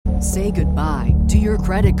Say goodbye to your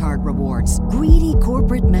credit card rewards. Greedy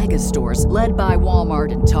corporate mega stores, led by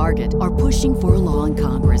Walmart and Target, are pushing for a law in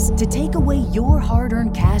Congress to take away your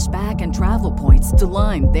hard-earned cash back and travel points to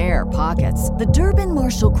line their pockets. The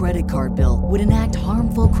Durbin-Marshall credit card bill would enact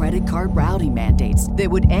harmful credit card routing mandates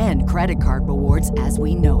that would end credit card rewards as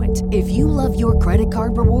we know it. If you love your credit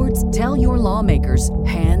card rewards, tell your lawmakers,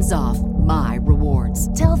 hands off my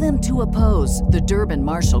rewards. Tell them to oppose the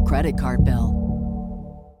Durbin-Marshall credit card bill.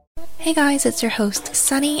 Hey guys, it's your host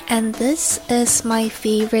Sunny, and this is my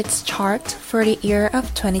favorites chart for the year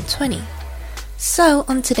of 2020. So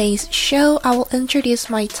on today's show, I will introduce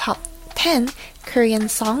my top 10 Korean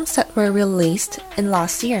songs that were released in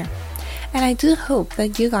last year, and I do hope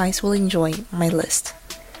that you guys will enjoy my list.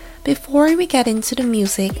 Before we get into the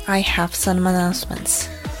music, I have some announcements.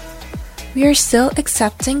 We are still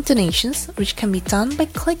accepting donations, which can be done by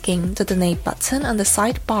clicking the donate button on the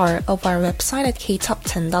sidebar of our website at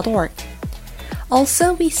ktop10.org.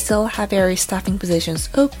 Also, we still have various staffing positions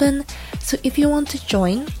open, so if you want to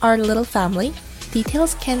join our little family,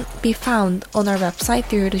 details can be found on our website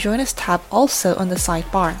through the Join Us tab, also on the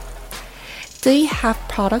sidebar. Do you have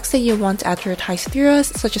products that you want to advertise through us,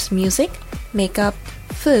 such as music, makeup,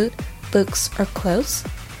 food, books, or clothes?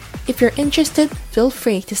 If you're interested, feel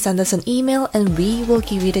free to send us an email and we will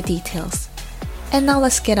give you the details. And now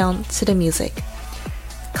let's get on to the music.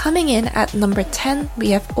 Coming in at number 10,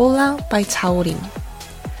 we have Ola by Taorim.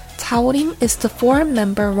 Taorim is the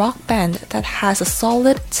 4-member rock band that has a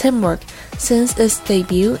solid teamwork since its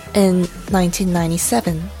debut in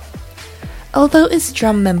 1997. Although its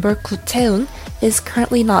drum member Koo is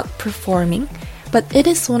currently not performing, but it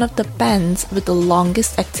is one of the bands with the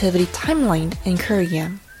longest activity timeline in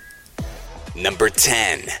Korea. Number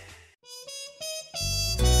 10.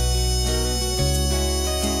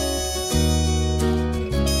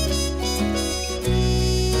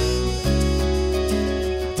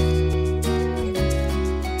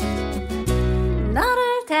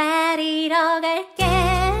 너를 데리러 갈게.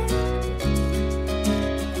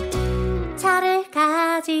 차를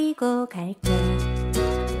가지고 갈게.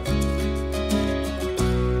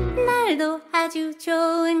 날도 아주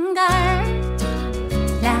좋은걸.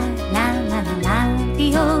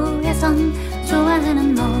 라디오에선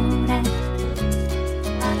좋아하는 노래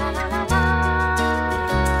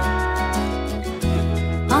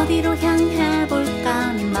어디로 향해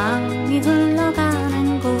볼까 네 마음이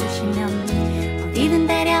흘러가는 곳이면 어디든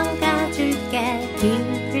데려가 줄게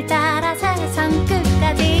길을 따라 세상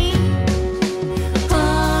끝까지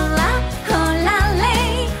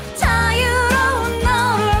홀라홀라레이 자유로운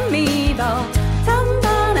너를 믿어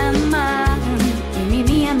단단한 마음 이미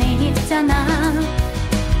미안해 있잖아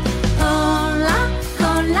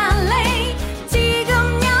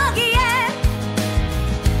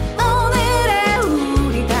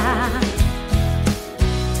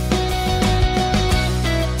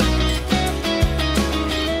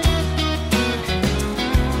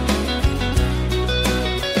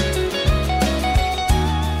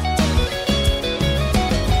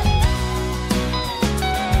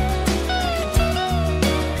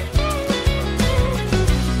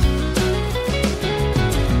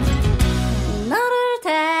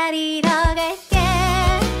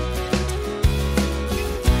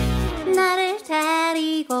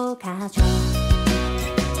가줘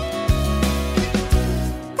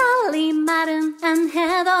달리 말은 안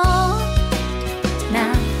해도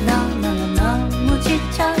나 너무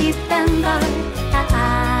지쳐 있단 걸 다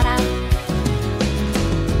알아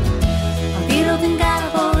어디로든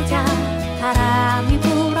가보자 바람이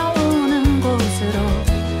불어오는 곳으로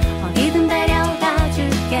어디든 데려가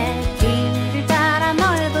줄게 길을 따라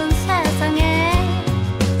넓은 세상에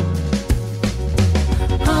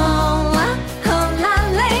홀라 홀라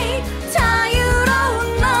레이 자유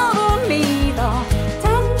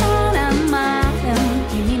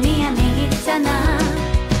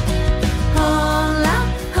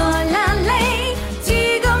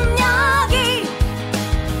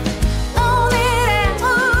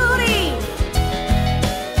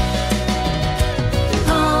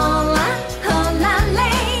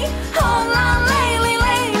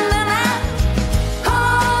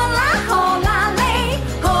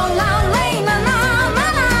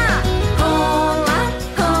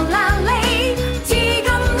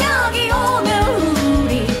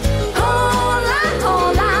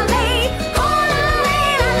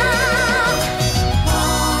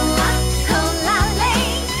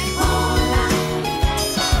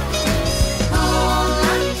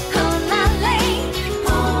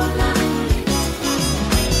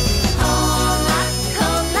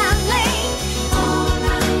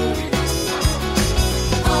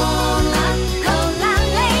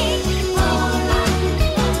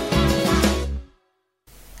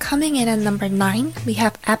Coming in at number 9, we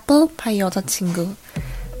have Apple by 여자친구.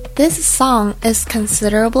 This song is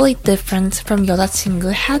considerably different from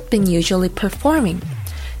여자친구 had been usually performing,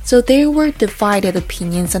 so there were divided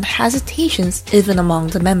opinions and hesitations even among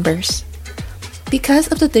the members. Because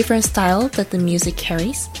of the different style that the music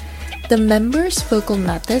carries, the members' vocal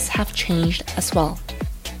methods have changed as well.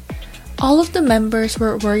 All of the members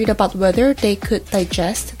were worried about whether they could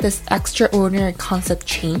digest this extraordinary concept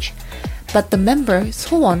change, but the member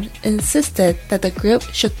Sohwon insisted that the group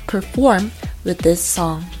should perform with this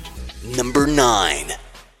song. Number 9.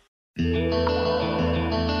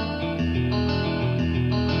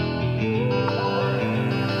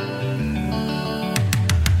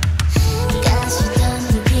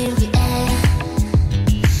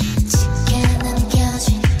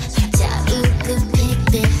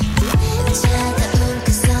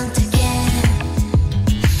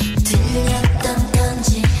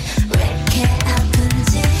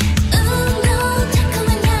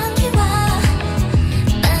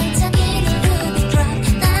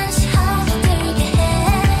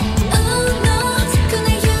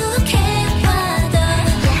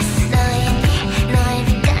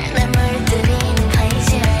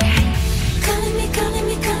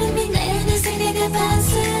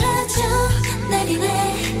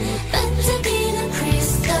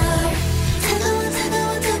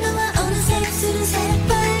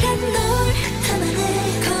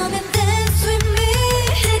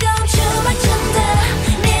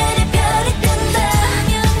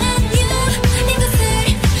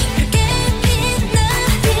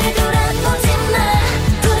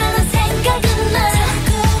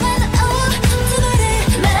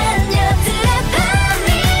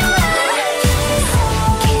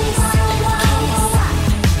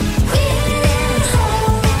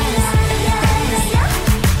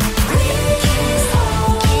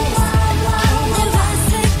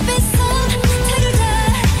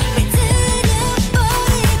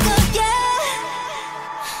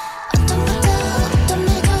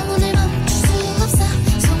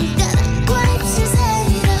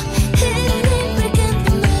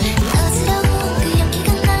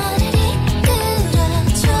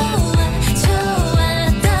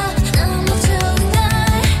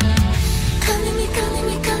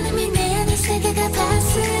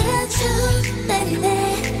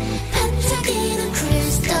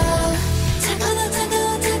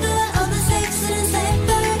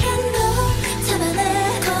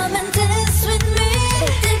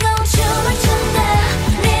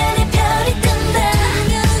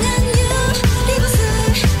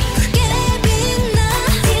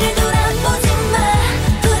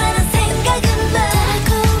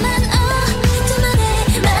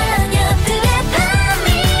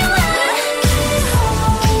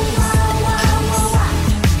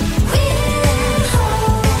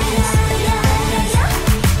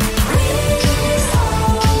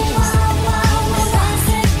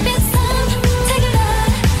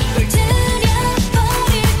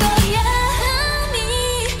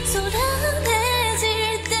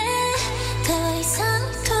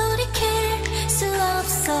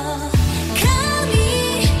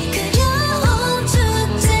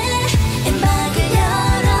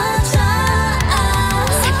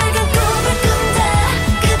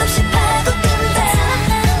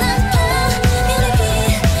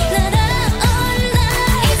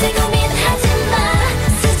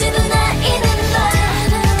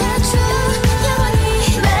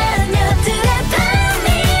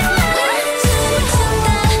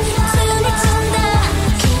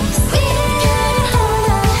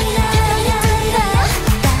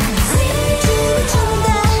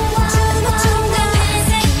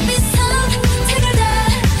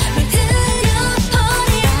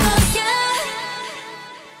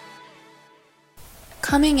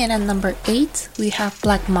 Coming in at number 8, we have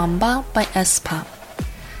Black Mamba by aespa.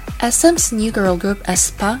 SM's new girl group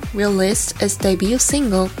aespa released its debut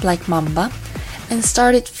single Black Mamba and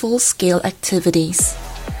started full-scale activities.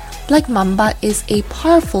 Black Mamba is a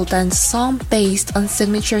powerful dance song based on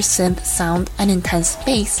signature synth sound and intense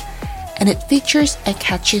bass, and it features a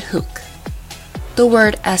catchy hook. The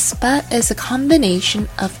word aespa is a combination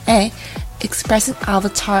of a expressing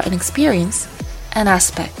avatar and experience, and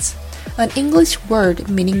aspects, an English word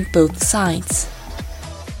meaning both sides.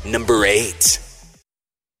 Number 8.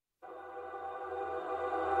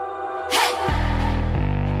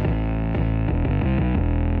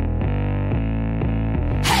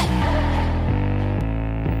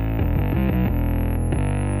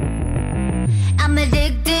 I'm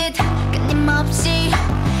addicted 끊임없이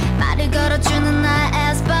말을 걸어주는 나의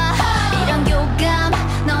aespa 이런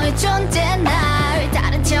교감 너의 존재 날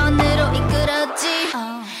다른 차원으로 이끌었지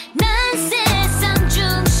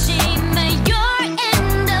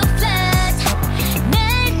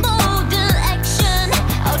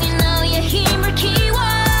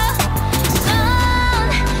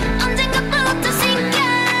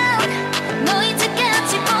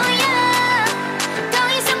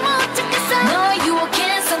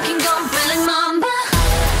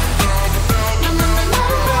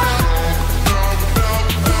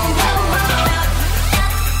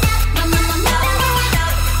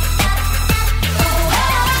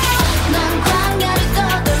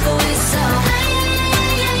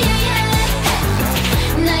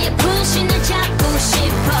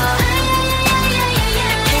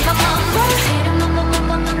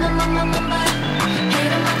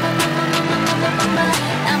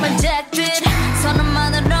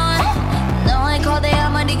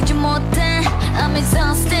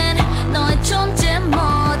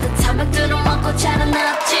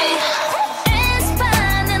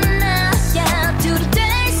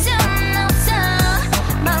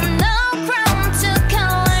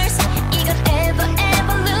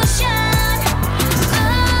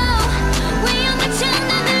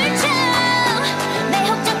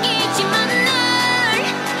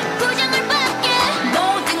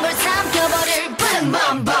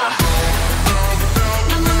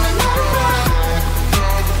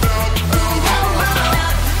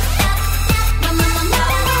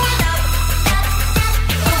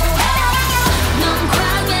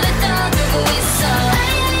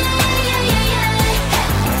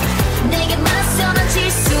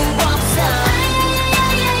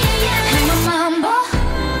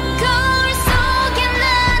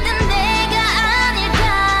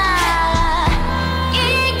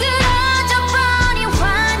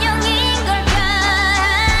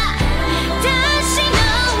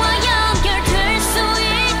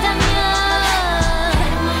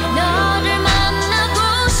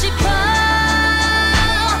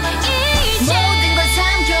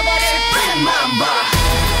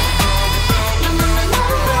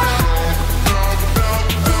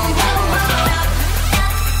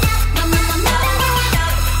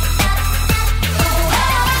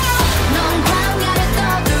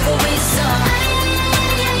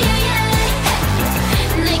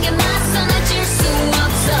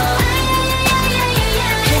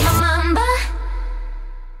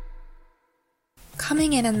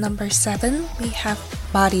Coming in at number 7, we have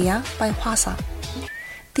Maria by Hwasa.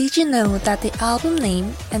 Did you know that the album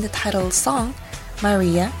name and the title song,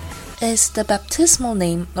 Maria, is the baptismal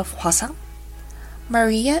name of Hwasa?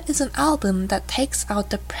 Maria is an album that takes out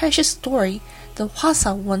the precious story that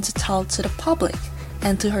Hwasa wants to tell to the public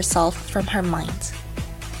and to herself from her mind.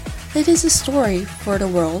 It is a story for the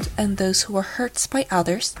world and those who are hurt by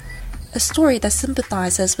others, a story that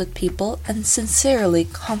sympathizes with people and sincerely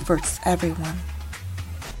comforts everyone.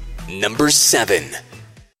 Number 7.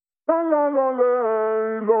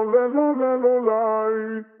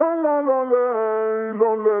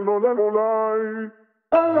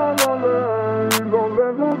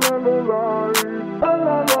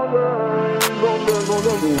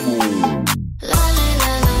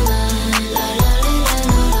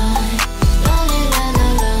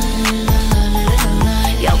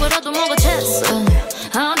 역으로도 뭐가 챘어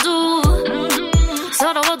I do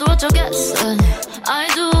서러워도 어쩌겠어 I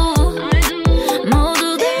do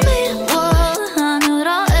모두들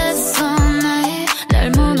미워하느라 애써 날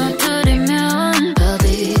무너뜨리면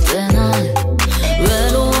밥이 되나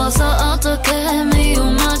외로워서 어떻게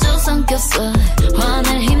미움마저 삼켰어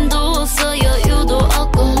화낼 힘도 없어 여유도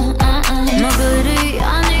없고 뭐 그리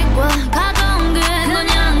아니까 가던 게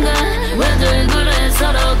그냥가 왜들 그래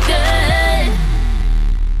서럽게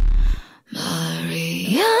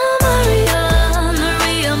Maria, Maria,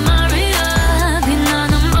 Maria, Maria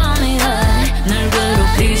빛나는 밤이야 날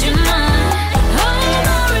괴롭히지 마 Oh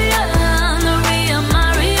Maria, Maria,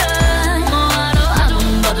 Maria 뭐하러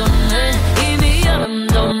아둥바둥해 이미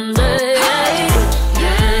아름다운데 Hey,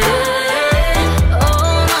 yeah,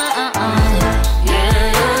 oh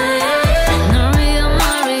yeah, Maria,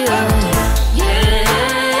 Maria, yeah,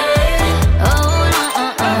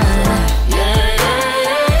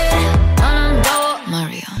 oh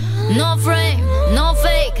Maria. No frame, no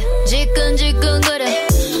fake 지끈지끈거려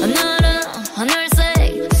오늘은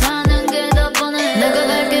하늘색 사는 게 더 뻔해 내가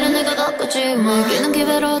갈 길은 내가 걷겠지 먹이는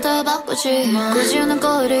기회로 다 바꾸지 굳이 오는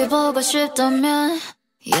거리 보고 싶다면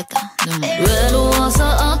이겼다 눈물 외로워서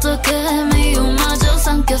어떻게 미움마저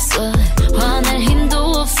삼켰어 화낼 힘도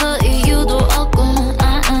없어 이유도 없고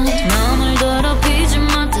마음을 더럽히지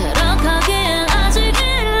마 타락하기엔 아직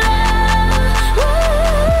일러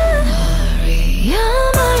Maria,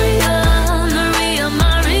 Maria, Maria,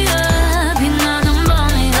 Maria 빛나는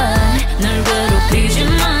밤이야 날 괴롭히지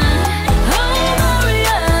마 Oh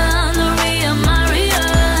Maria, Maria, Maria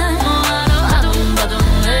뭐하러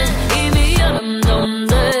아둥바둥해 이미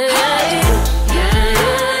아름다운데 Hey, yeah,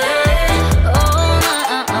 oh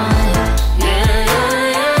yeah,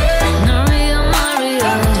 Maria,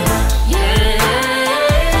 Maria, yeah,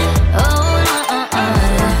 oh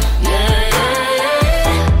yeah,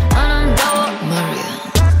 아름다워 Maria.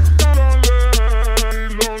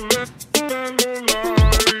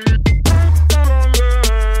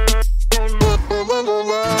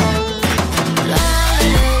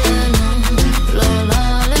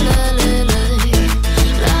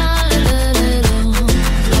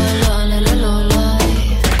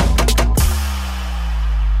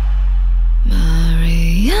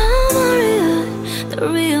 Maria, Maria, the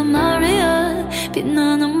real Maria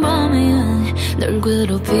빛나는 밤이야 널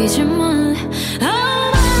괴롭히지 마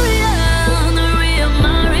Oh Maria, the real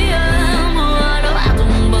Maria 뭐하러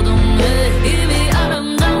아둥바둥해 이미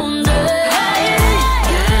아름다운데 Hey,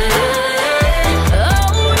 yeah,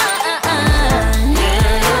 oh yeah,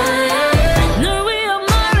 the real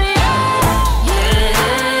Maria, yeah,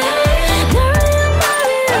 the real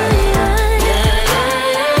Maria,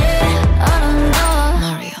 yeah, 아름다워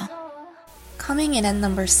Maria. Coming in at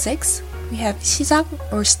number 6, we have 시작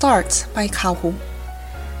or Start by Kaho.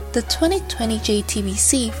 The 2020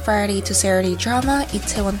 JTBC Friday to Saturday drama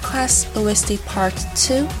Itaewon Class OST Part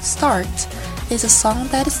 2 Start is a song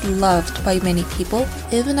that is loved by many people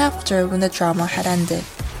even after when the drama had ended.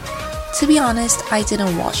 To be honest, I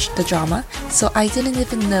didn't watch the drama, so I didn't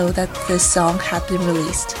even know that this song had been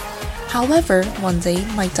released. However, one day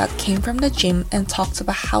my dad came from the gym and talked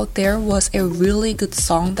about how there was a really good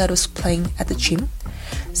song that was playing at the gym.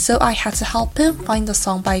 So I had to help him find the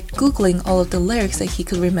song by googling all of the lyrics that he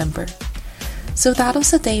could remember. So that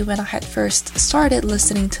was the day when I had first started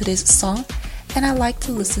listening to this song, and I like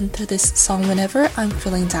to listen to this song whenever I'm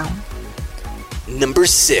feeling down. Number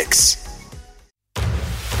 6.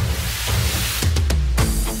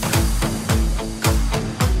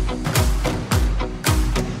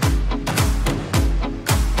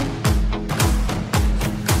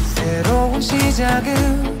 새로운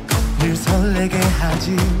시작은 늘 설레게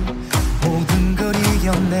하지 모든 걸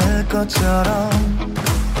이겨낼 것처럼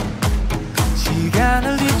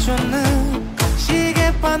시간을 뒤쫓는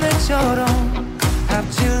시계바늘처럼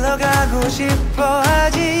데려가고 싶어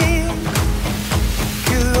하지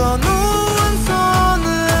그 어느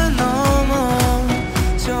손을 넘어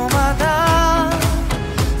저마다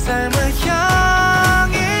삶을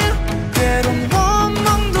향해 때론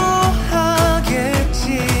원망도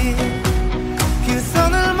하겠지 그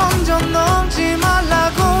선을 먼저 넘지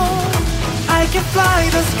말라고 I can fly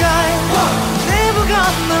the sky never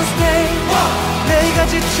gonna stay 내가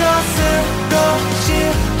지쳐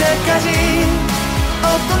쓰러질 때까지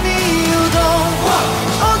어떤 이유도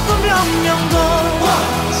어떤 변명도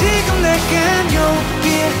지금 내겐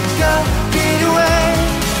용기가 필요해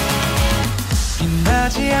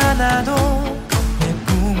빛나지 않아도 내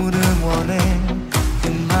꿈을 응원해 그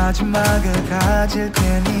마지막을 가질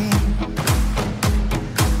테니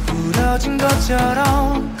부러진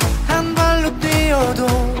것처럼 한 발로 뛰어도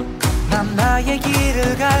난 나의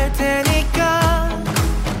길을 갈 테니까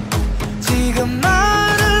지금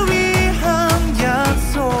나를 위한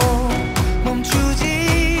약속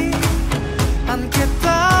멈추지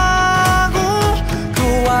않겠다고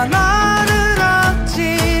또한 나를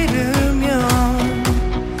앞지르면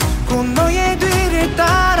곧 너의 뒤를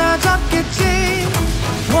따라잡겠지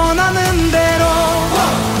원하는 대로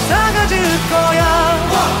다가질 거야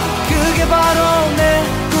그게 바로 내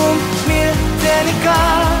꿈일 테니까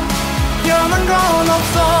변한 건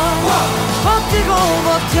없어 버티고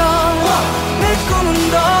버텨 내 꿈은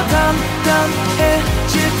더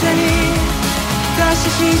단단해질 테니 다시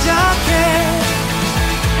시작해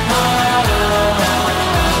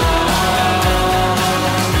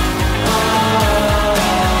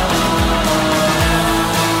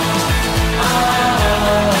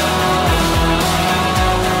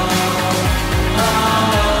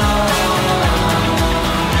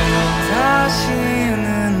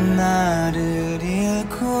다시는 나를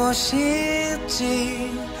잃고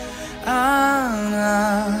싶지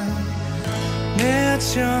않아 내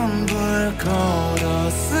전부를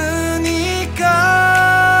걸었으니까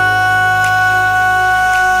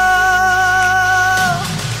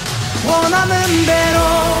원하는 대로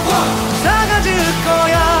다가질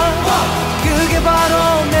거야 그게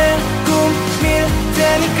바로 내 꿈일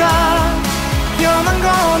테니까 변한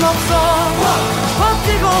건 없어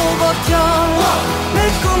버티고 버텨 내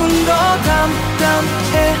꿈은 더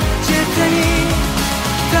단단해질 테니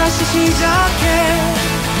다시 시작해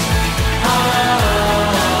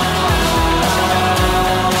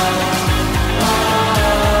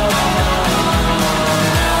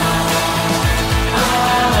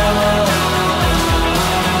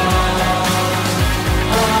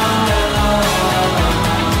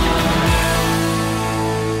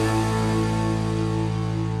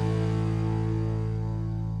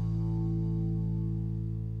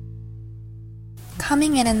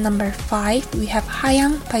Coming in at number 5, we have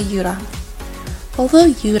Hayang by Yura. Although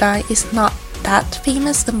Yura is not that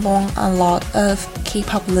famous among a lot of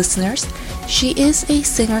K-pop listeners, she is a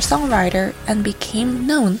singer-songwriter and became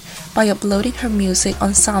known by uploading her music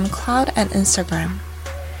on SoundCloud and Instagram.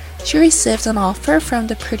 She received an offer from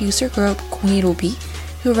the producer group Kongirobi,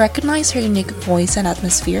 who recognized her unique voice and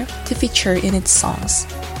atmosphere to feature in its songs.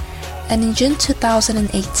 And in June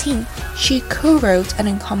 2018, she co-wrote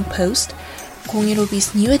and composed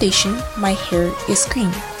Kongirobi's new edition, My Hair is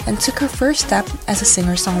Green, and took her first step as a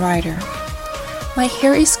singer-songwriter. My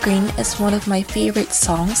Hair is Green is one of my favorite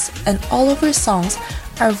songs, and all of her songs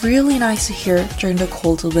are really nice to hear during the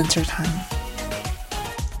cold winter time.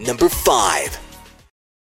 Number 5.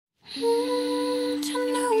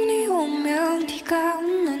 첫눈이 오면 네가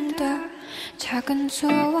웃는다 작은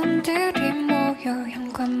소원들이 모여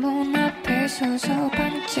현관문 앞에 서서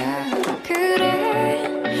반짝 그래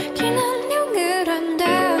긴 안녕을 한다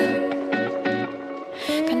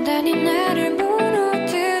간단히 나를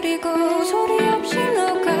무너뜨리고 소리 없이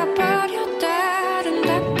녹아버렸다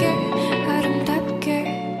아름답게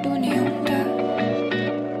아름답게 눈이 온다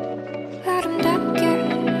아름답게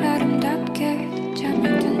아름답게 잠이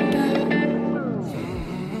든다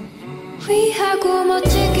위하고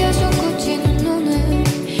멋지게 솟구치는 눈은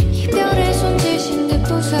이별의 손짓인 듯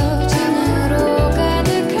부서 장으로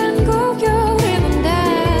가득한 고요를 본다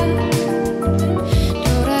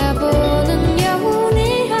돌아보는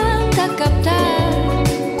여운이 안타깝다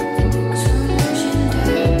숨을 쉰다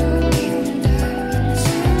눈이 온다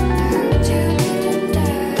산다 잠이 든다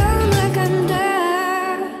떠나간다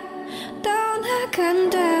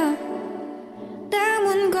떠나간다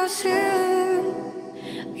남은 것은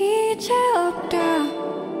이제 없다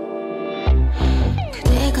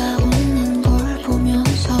그대가 웃는 걸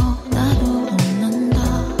보면서 나도 웃는다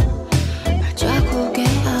발자국에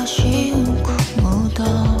아쉬움 꾹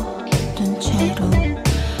묻어둔 채로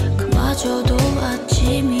그마저도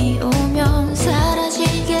아침이 오면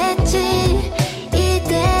사라지게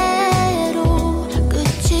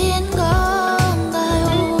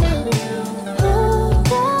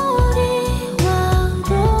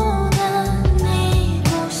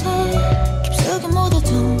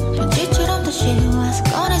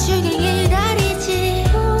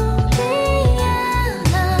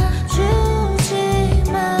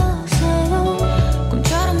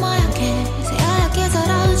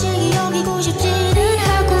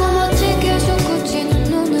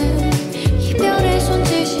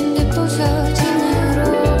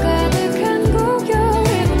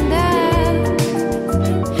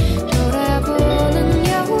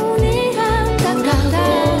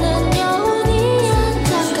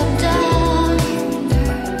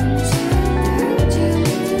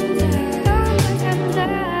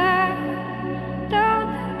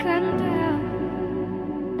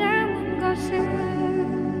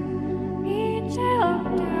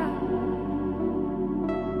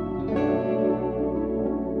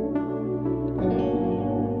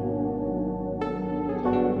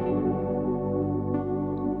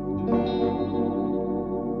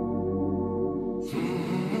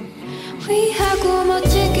귀하고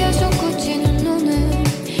멋지게 솟구치는 눈은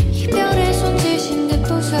이별의 손짓인 듯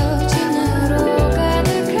부서짐으로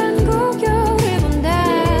가득한 고요를 본다.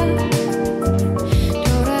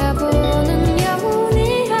 돌아보는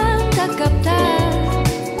영혼이 안타깝다.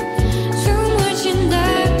 숨을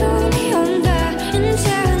쉰다. 눈이 온다.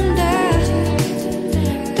 인사한다.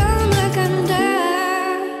 떠나간다.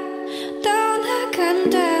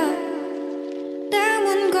 떠나간다.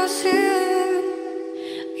 남은 것은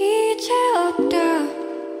이제 없다.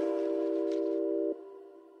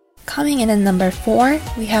 Coming in at number 4,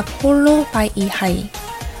 we have Holo by EHAI.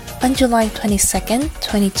 On July 22nd,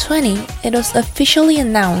 2020, it was officially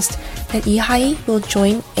announced that EHAI will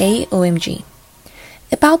join AOMG.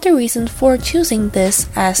 About the reason for choosing this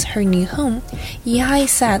as her new home, EHAI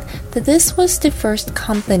said that this was the first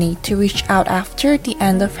company to reach out after the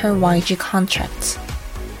end of her YG contract.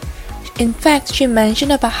 In fact, she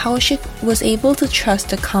mentioned about how she was able to trust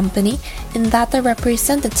the company and that the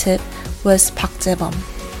representative was Park Jae-bum.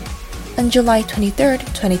 On July 23,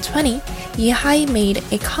 2020, EHAI made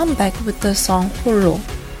a comeback with the song Holo.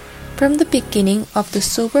 From the beginning of the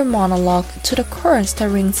sober monologue to the chorus that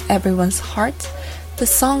rings everyone's heart, the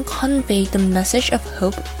song conveyed the message of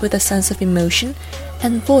hope with a sense of emotion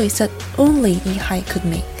and voice that only EHAI could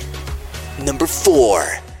make. Number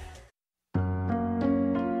 4.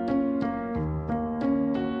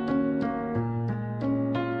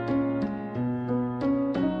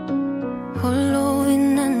 홀로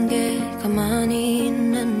있는 게 가만히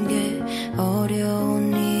있는 게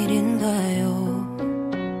어려운 일인가요?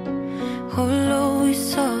 홀로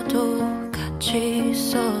있어도 같이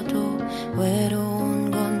있어도 외로운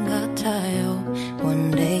건 같아요.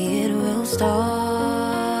 One day it will stop.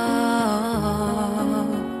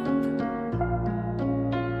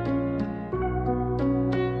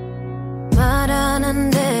 말하는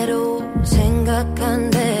대로 생각한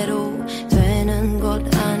대로 되는 것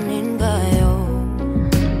아닌가요?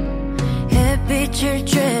 햇빛을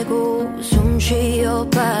쬐고 숨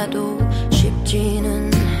쉬어봐도 쉽지는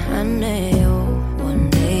않네요. One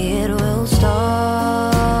day it will stop.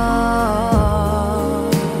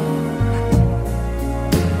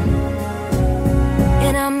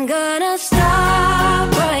 And I'm gonna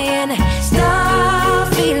stop crying,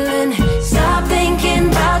 stop feeling, stop thinking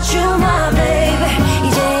about you, my baby.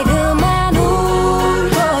 이제 그만 울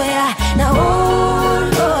거야, 나 올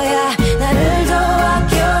거야, 나를 더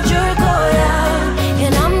아껴줄 거야.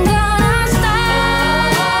 And I'm gonna stop.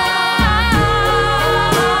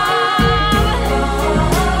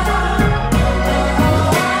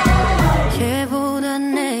 걔보다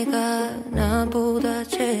내가, 나보다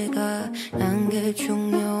제가 난 게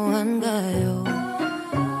중요한가요?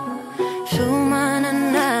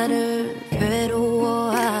 수많은 나를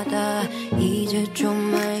괴로워하다 이제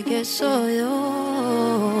좀 알겠어요.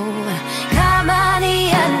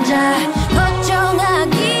 가만히 앉아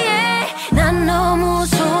걱정하기에 난 너무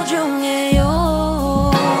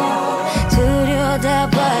소중해요.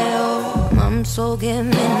 들여다봐요 맘속에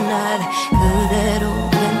맨날 그대로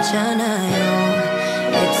괜찮아요.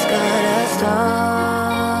 It's gotta stop.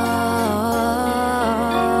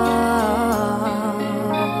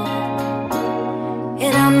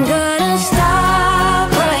 And I'm gonna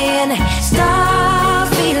stop crying, stop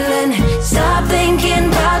feeling, stop thinking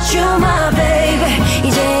about you, my baby.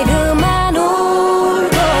 이제 그만 울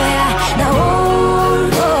거야, 나 올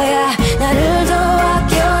거야, 나를 더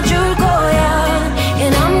아껴줄 거야.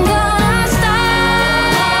 And I'm gonna stop.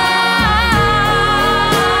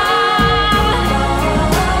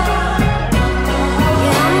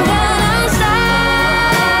 Yeah, I'm gonna stop.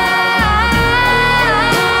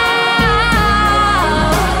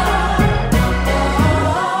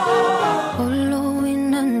 홀로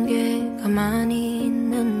있는 게 가만히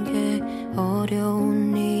있는 게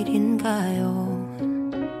어려운 일인가요?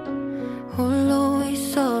 홀로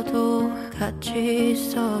있어도 같이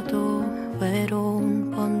있어도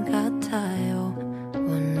외로운 건 같아요.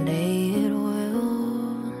 One day it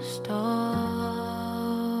will stop.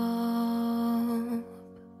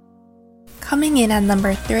 Coming in at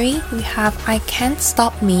number 3, we have I Can't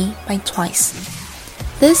Stop Me by Twice.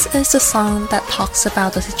 This is a song that talks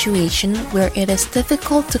about a situation where it is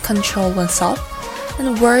difficult to control oneself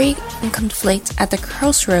and worry and conflict at the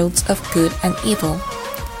crossroads of good and evil.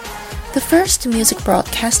 The first music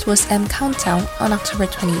broadcast was M Countdown on October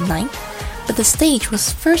 29th, but the stage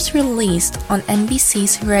was first released on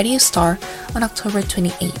NBC's Radio Star on October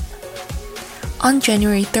 28th. On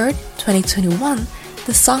January 3rd, 2021,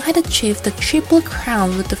 the song had achieved the Triple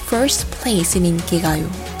Crown with the first place in 인기가요.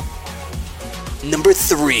 Number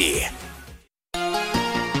 3.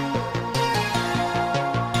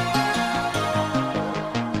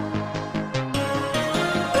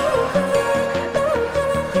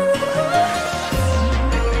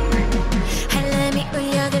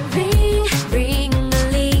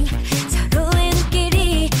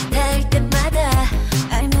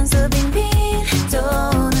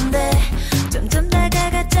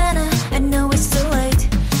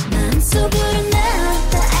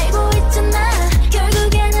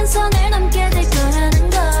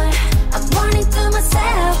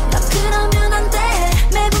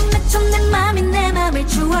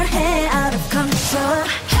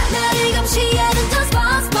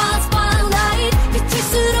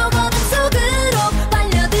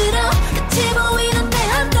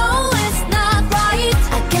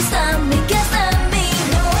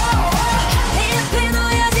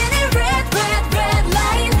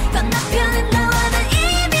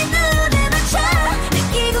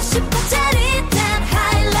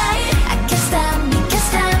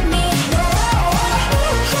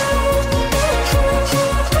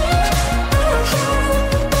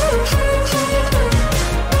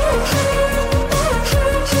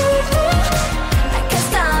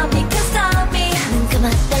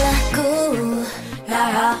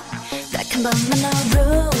 한 번만 no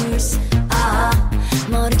rules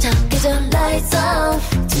머리 적게져 lights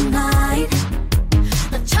off tonight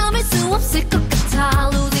넌 참을 수 없을 것 같아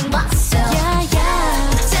losing myself yeah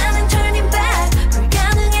yeah 이제는 turning back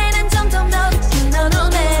불가능해 난 점점 더 깊이 널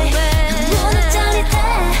오네 문을 짜릿해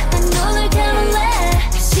난 눈을 감을래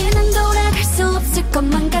다시는 돌아갈 수 없을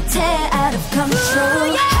것만 같아 out of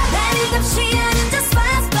control 내리 없이 하는 just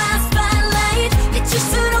spotlight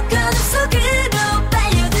비출수록 어둠 속으로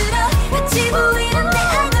빨려들어 같이 보이는데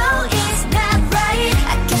I know it's not right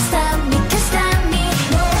I can't stop me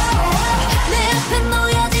내 앞에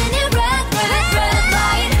놓여진 이 red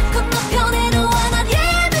light 건너편에 놓아 난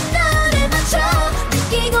예쁜 너를 맞춰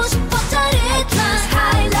느끼고 싶어 짜릿한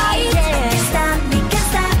highlight I can't stop me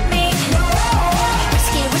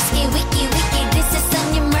risky this is an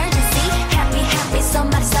emergency happy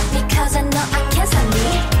somebody stop me cause I know I can't stop me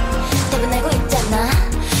대변하고 있잖아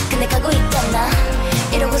근데 가고 있잖아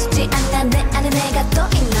이러고 싶지 않아 내 안에 내가 또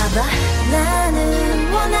있나봐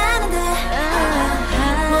나는 원하는데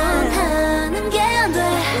원하는 게 안 돼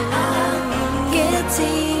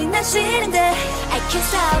끝이 난 싫은데 I can't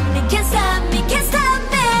stop me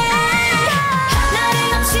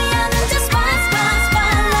나를 없이 하는 just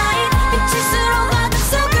spotlight 비칠수록 어둠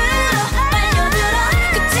속으로 빨려들어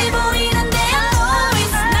끝이 보이는데 I know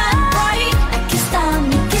it's not right I can't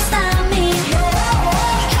stop me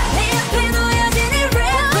내 앞에 놓여진 이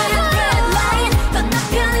red light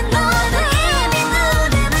건너편에 너는 이미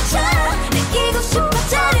눈에 맞춰 느끼고 싶어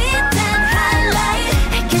짜릿한 highlight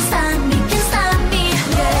I can't stop me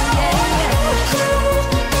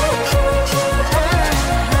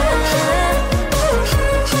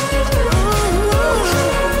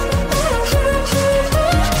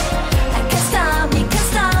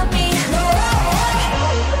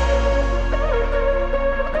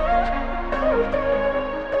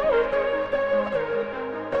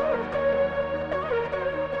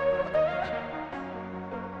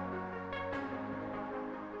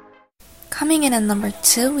Coming in at number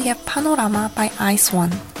 2, we have Panorama by Ice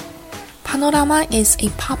One. Panorama is a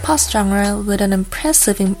pop-house genre with an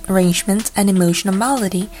impressive arrangement and emotional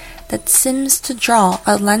melody that seems to draw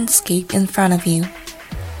a landscape in front of you.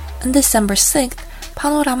 On December 6th,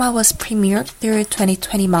 Panorama was premiered through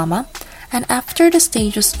 2020 Mama, and after the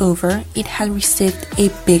stage was over, it had received a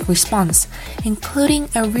big response, including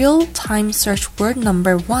a real-time search word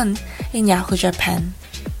number 1 in Yahoo Japan.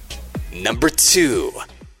 Number 2.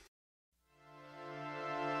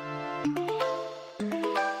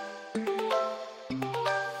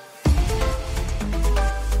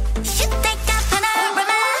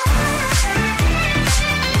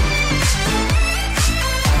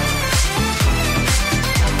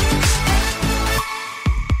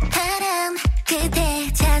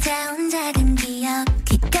 그대 찾아온 작은 기억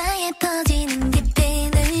귓가에 퍼지는 깊은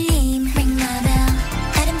울림 Ring my bell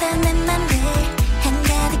아름다운 내 맘들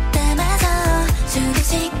한가득 담아서 수고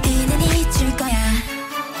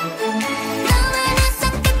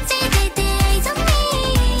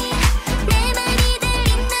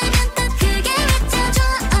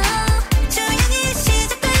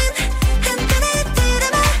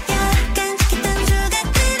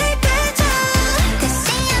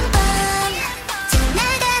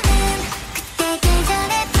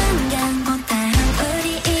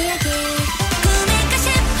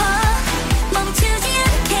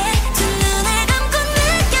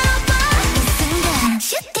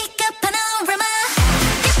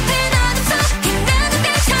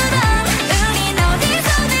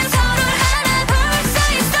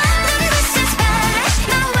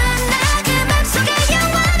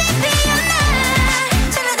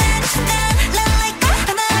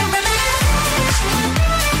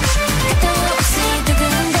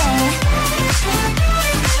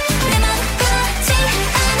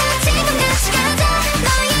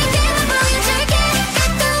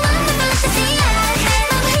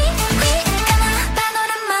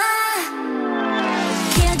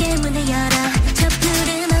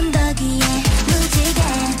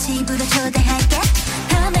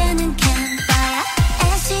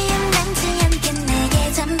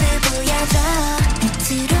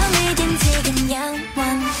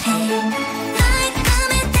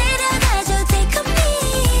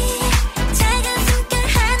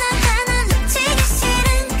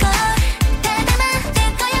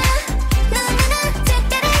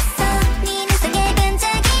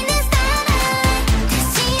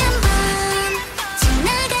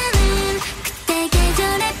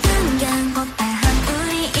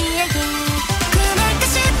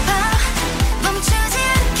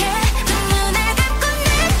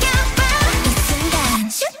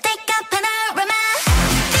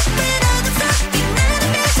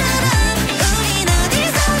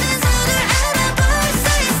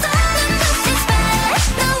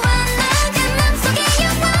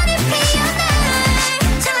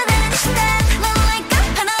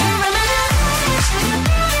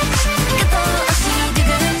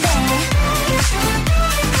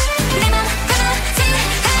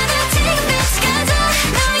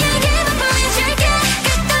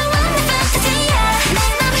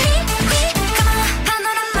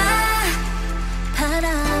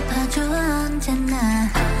좋아 언제나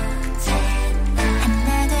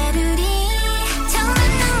하나 될 우리 처음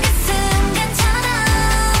만난 그 순간처럼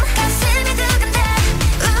가슴이 두근대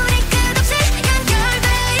우리 끝없이 연결돼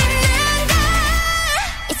있는데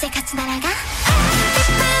이제 같이 날아가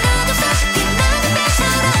빛바라도 속 빛나는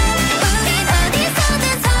별처럼 우린 어디서든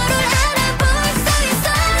서로를 알아볼 수 있어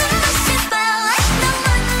싶어 너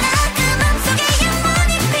만나 그 맘속에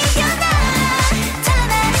영원히 피어나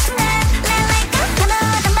전화를 snap let go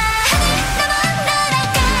담아오던 말 하늘 넘어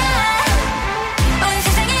날아가 온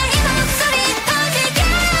세상에 이 목소리 퍼지게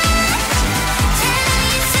차라리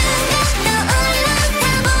이 순간 떠올라 다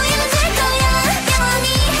보여줄 거야 영원히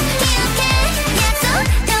기억해 약속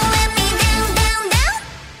don't let me down down down.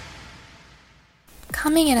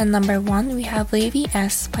 Coming in at number 1, we have Wavy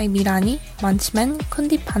S by Mirani, Munchman,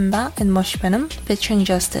 Kundi Panda, and Moshvenom featuring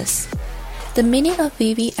Justice. The meaning of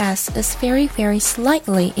Wavy S is very, very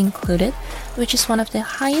slightly included, which is one of the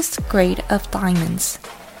highest grade of diamonds.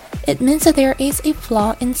 It means that there is a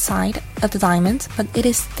flaw inside of the diamond, but it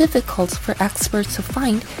is difficult for experts to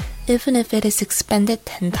find, even if it is expanded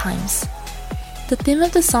 10 times. The theme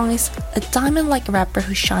of the song is a diamond-like rapper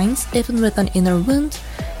who shines even with an inner wound,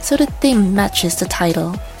 so the theme matches the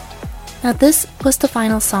title. Now this was the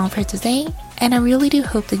final song for today, and I really do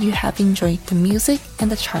hope that you have enjoyed the music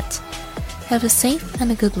and the chart. Have a safe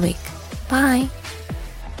and a good week. Bye!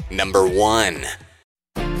 Number 1.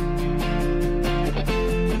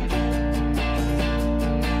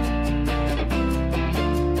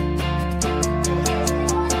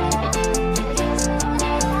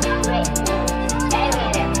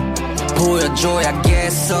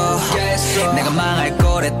 보여줘야겠어 내가 망할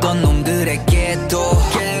거랬던 놈들에게도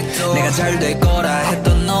내가 잘 될 거라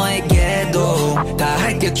했던 너에게도 다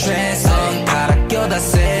할게 최선 갈아 껴다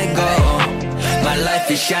새고 My life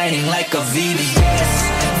is shining like a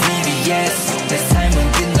VVS VVS 내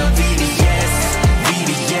삶은 빛나 VVS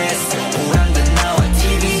VVS 오랑듯 나와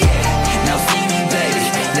TV에 Now see me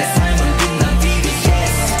baby 내 삶은 빛나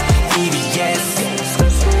VVS VVS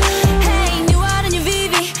Hey new R and new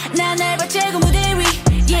VV 난 날 받채고 무대 위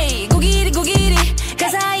Yeah 고기리 고기리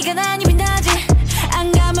가사이가 난 이미 나지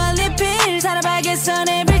안 감아 리필 살아봐야겠어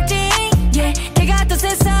everything Yeah 개같던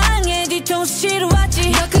세상에 뒤통수 치러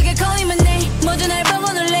왔지 더 크게 걸리면 내 먼저 날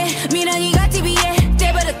보고 놀래 미란이가 TV에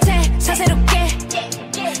떼버렸대 사세롭게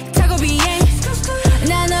타고 비행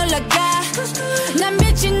난 올라가 난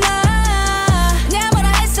빛이 나 내가 뭐라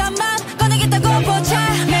했어 맘 꺼내겠다고 보자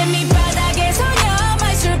맨 밑바닥에 소녀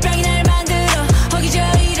마술병이 날 만들어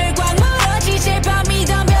허기저기를 꽉 물어 지칠 밤이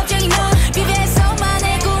덤벼쟁이 너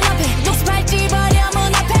비벼서만의 꿈 앞에 녹스팔찌 버려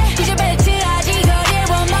문 앞에 이제 벨트하지 거리에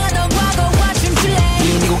원망하던 과거와 춤출래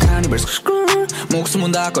이니고 카니발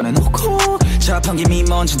목숨은 다 꺼내놓고 자판기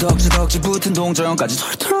미먼지 덕지 붙은 동전까지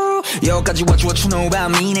털털 여기까지 what you know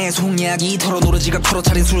about me 내 속약이 털어노르지가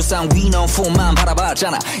털어차린 술상 We know 폰만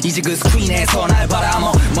바라봤잖아 이제 그 스크린에서 날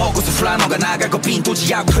바라먹 먹고서 플라머가 나갈 거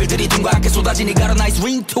빈도지 악플들이 둥그랗게 쏟아지니 got a nice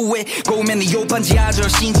ring to it 고우면 네 요판지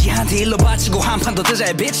아저씨인지한테 일러 바치고 한 판 더 뜨자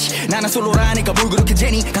bitch 나는 솔로라니까 뭘 그렇게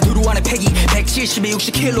재니 가두루 안에 패기 170에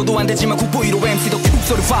 60킬로도 안 되지만 국보위로 MC도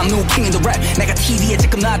큐소리 farm new king in the rap 내가 TV에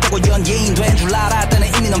지금 나왔다고 연예인 된 줄 알았다는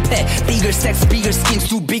이미 넌 패 Bigger sex bigger skins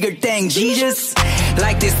do bigger thing Jesus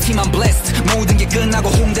Like this team I'm blessed 모든 게 끝나고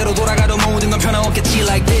홍대로 돌아가도 모든 건 변함없겠지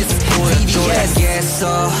like this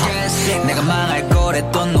보여줘야겠어 내가 망할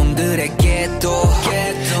거랬던 놈들에게도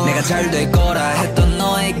내가 잘 될 거라 했던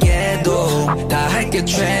너에게도 다 할게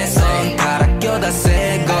최선 갈아 껴다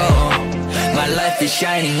새고 My life is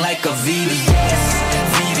shining like a VVS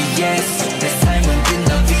VVS 내 삶은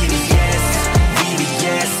빛나 VVS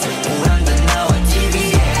VVS 오랑듯 나와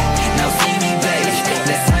TV에 Now see me baby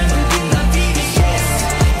내 삶은 빛나 VVS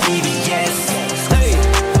VVS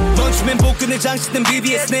멈추면 복근을 장식된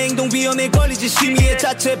BBS 내 행동 위험에 걸리지 심의에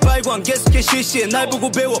자체 발광 계속해 실시해 날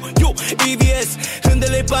보고 배워 요 EBS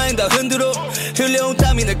흔들릴 바엔 다 흔들어 흘려온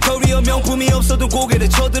땀이 내 커리어 명품이 없어도 고개를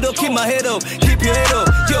쳐들어 Keep my head up keep your head up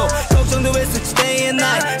yo 걱정도 했었지 day and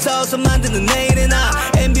night 싸워서 만드는 내일의 나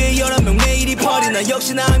NBA 11명 매일이 party 나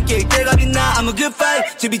역시나 함께 때가 빛나 I'm a good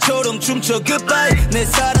fight 제비처럼 춤춰 goodbye 내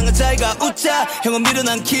사랑은 잘가 웃자 형은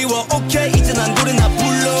미련한 키워 okay 이제 난 노래나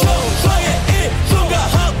불러 소의 일종가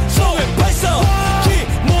함성을 발성 기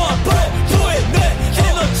모아 발도에 내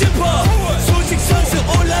에너지 퍼 소식 선수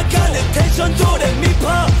올라가는 텐션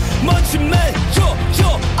도레미파 멋진 맨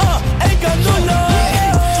조조 애가 놀라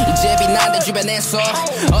이제 빛나는 주변에서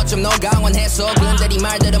좀 넌 강원해서 근데 이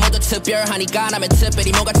말들은 모두 특별하니까 나면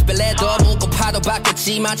특별히 뭔가 특별해도 묻고 파도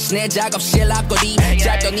바뀌었지만 내 작업실 앞거리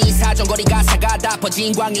짧던 이 사정거리 가사가 다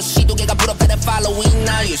퍼진 광유 시도개가 부럽다는 following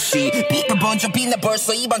now you see 빛도 번져 빛나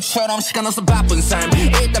벌써 이번처럼 시간 없어 바쁜 삶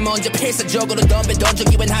일단 먼저 필사적으로 덤벼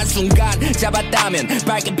기wen 한순간 잡았다면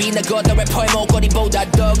밝게 빛나거든 래퍼의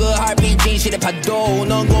목걸이보다 더 그 heartbeat 진실의 파도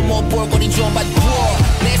넌 곧 못 볼 거리 좀 봐도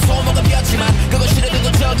내 손목은 폈지만 그거 싫은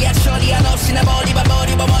건 저기야 처리한 없이 나 머리 봐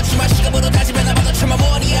멈추마 시간으로 다지면 나봐도 참아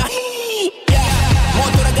원이야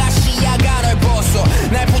못 돌아가 시야가 널 벗어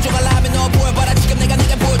날 부족하려면 너 보여봐라 지금 내가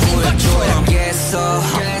보여준 것처럼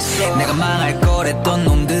내가 망할 거랬던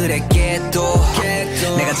놈들에게도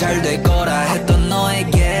내가 잘 될 거라 했던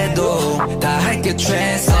너에게도 다 할게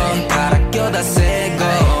최선 다 아껴다 새고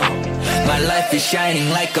My life is shining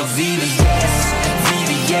like a VVS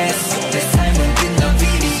VVS 내 삶은 빛나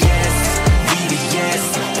VVS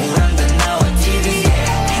VVS 오란다 나와 TV에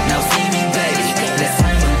Now see me baby 내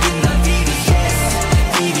삶은 빛나 VVS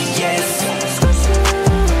VVS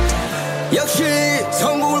역시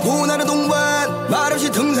성공을 고난의 동반 말없이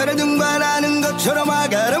등산을 등반하는 것처럼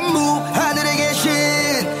아가름무 하늘에 계신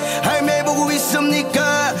할매 보고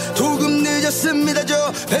있습니까 조금 늦었습니다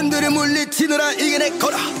저 팬들을 물리치느라 이게 내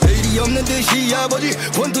거라 내일이 없는 듯이 아버지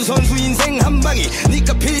권투 선수 인생 한방이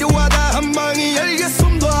니까 필요하다 한방이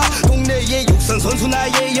알겠습니다 동네의 육상 선수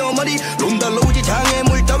나의 어머니 롬달로우지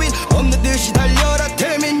장애물 따윈 없는 듯이 달려라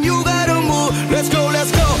태민 유가름무 Let's go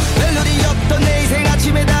let's go 멜로디 없던 내 인생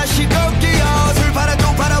아침에 다시 걷기야 술 팔아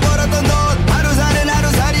또 팔아버렸던 넌 하루 사는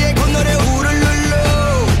하루살이의 콧노래 우르르르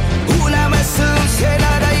우나 말씀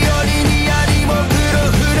새나라 연인이 아니 뭐 그런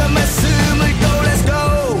흐른 말씀을 또 Let's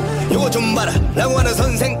go 요거 좀 봐라 라고 하는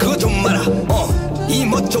선생 그거 좀 봐라 이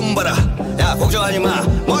멋 좀 봐라 야 걱정하지 마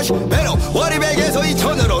머시베로 워리백에서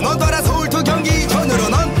 2천으로 넌 따라 서울 두 경기 2천으로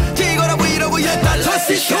넌 뛰거나 브이로그 했다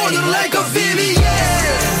저씨 손으로 like a VVS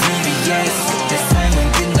VVS 내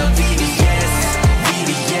삶은 빛나 VVS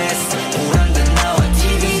VVS 오란다 나와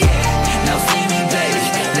TV에 Now see me baby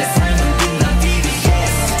내 삶은 빛나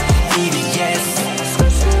VVS VVS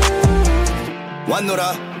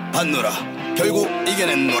왔노라 봤노라 결국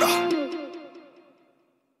이겨냈노라